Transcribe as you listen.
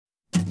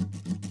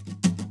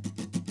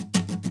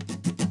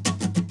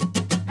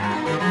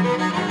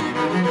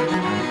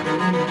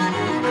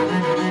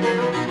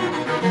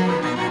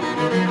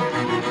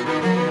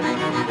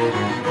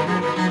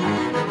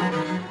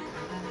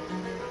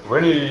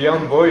When you're a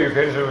young boy, you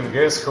can't even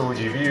guess who will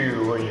be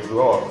when you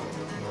grow up.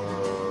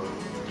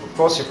 Of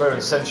course, your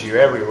parents send you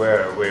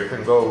everywhere where you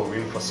can go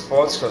in for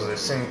sports because they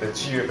think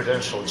that you're a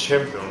potential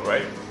champion,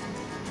 right?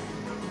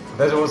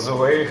 That was the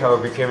way how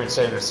I became a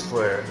tennis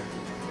player.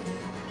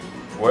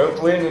 While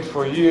playing it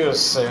for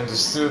years, I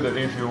understood that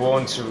if you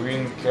want to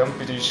win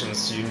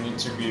competitions, you need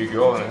to be a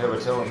girl and have a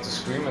talent to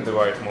scream at the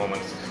right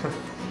moment.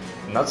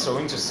 Not so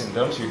interesting,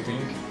 don't you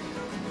think?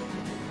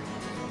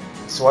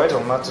 It's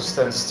vital not to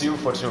stand still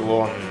for too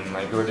long.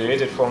 I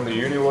graduated from the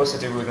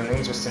university with an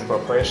interesting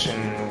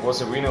profession,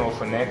 was a winner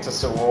of an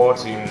Actors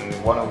Award in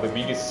one of the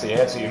biggest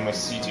theaters in my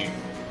city.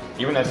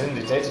 Even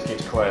attended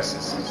etiquette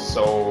classes.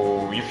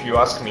 So if you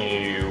ask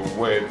me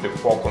where the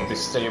fork on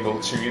this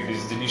table to eat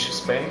these delicious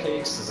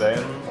pancakes,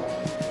 then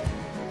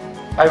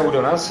I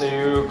wouldn't answer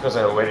you because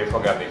I already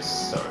forgot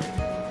this. Sorry.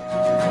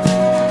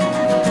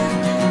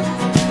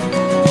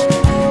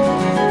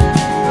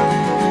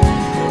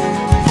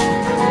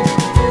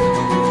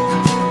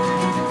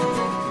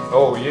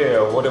 Oh yeah,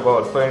 what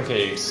about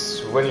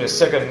pancakes? When your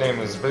second name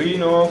is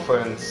Blинov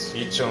and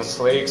it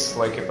translates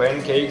like a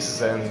pancakes,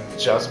 then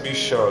just be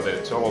sure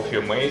that all of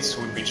your mates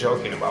would be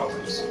joking about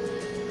this.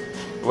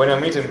 When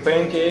I'm eating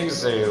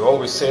pancakes, they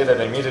always say that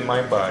I'm eating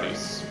my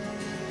buddies.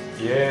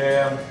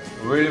 Yeah,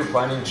 really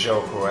funny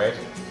joke, right?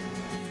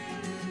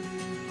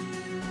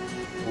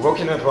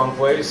 Working at one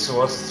place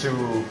was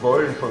too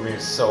boring for me,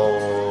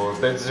 so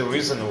that's the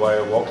reason why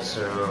I walked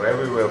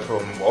everywhere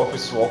from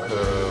office work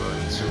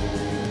to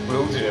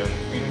building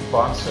and being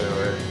sponsor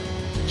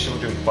and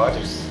children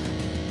parties.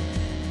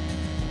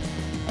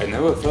 I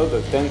never thought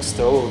that thanks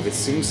to all of the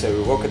things I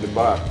will work at the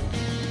bar.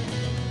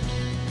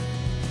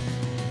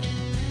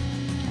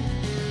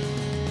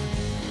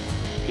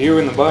 Here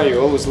in the bar you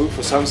always look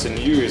for something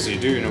new as you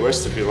do in the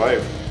rest of your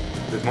life.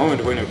 That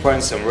moment when you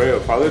find some rare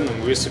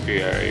unknown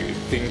recipe, I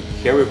think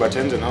every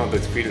bartender knows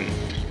that feeling.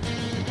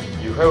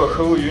 You have a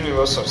whole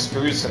universe of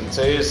spirits and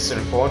tastes in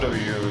front of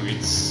you.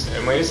 It's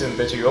amazing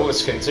that you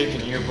always can take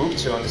a new book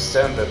to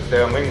understand that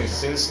there are many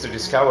things to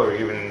discover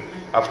even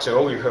after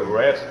all you have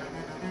read.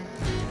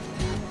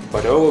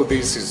 But all of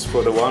this is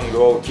for the one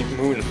goal: keep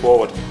moving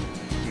forward.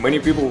 Many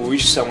people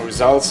wish some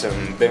results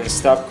and then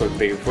stop because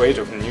they're afraid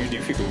of new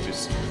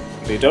difficulties.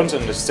 They don't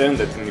understand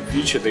that in the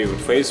future they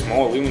would face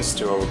more limits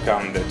to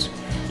overcome, that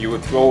you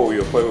would throw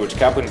your favorite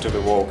cup into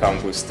the wall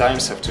countless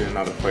times after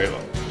another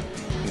failure.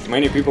 And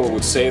many people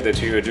would say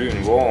that you are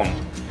doing wrong,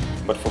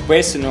 but for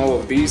facing all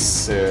of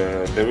this,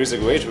 there is a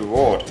great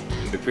reward,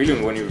 the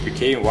feeling when you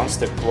became one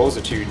step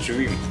closer to your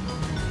dream.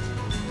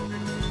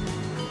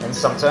 And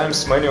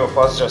sometimes many of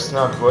us just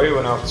not brave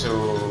enough to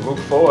look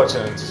forward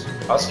and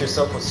ask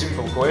yourself a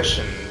simple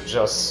question,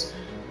 just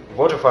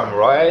what if I'm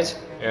right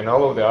and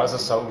all of the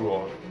others are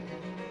wrong?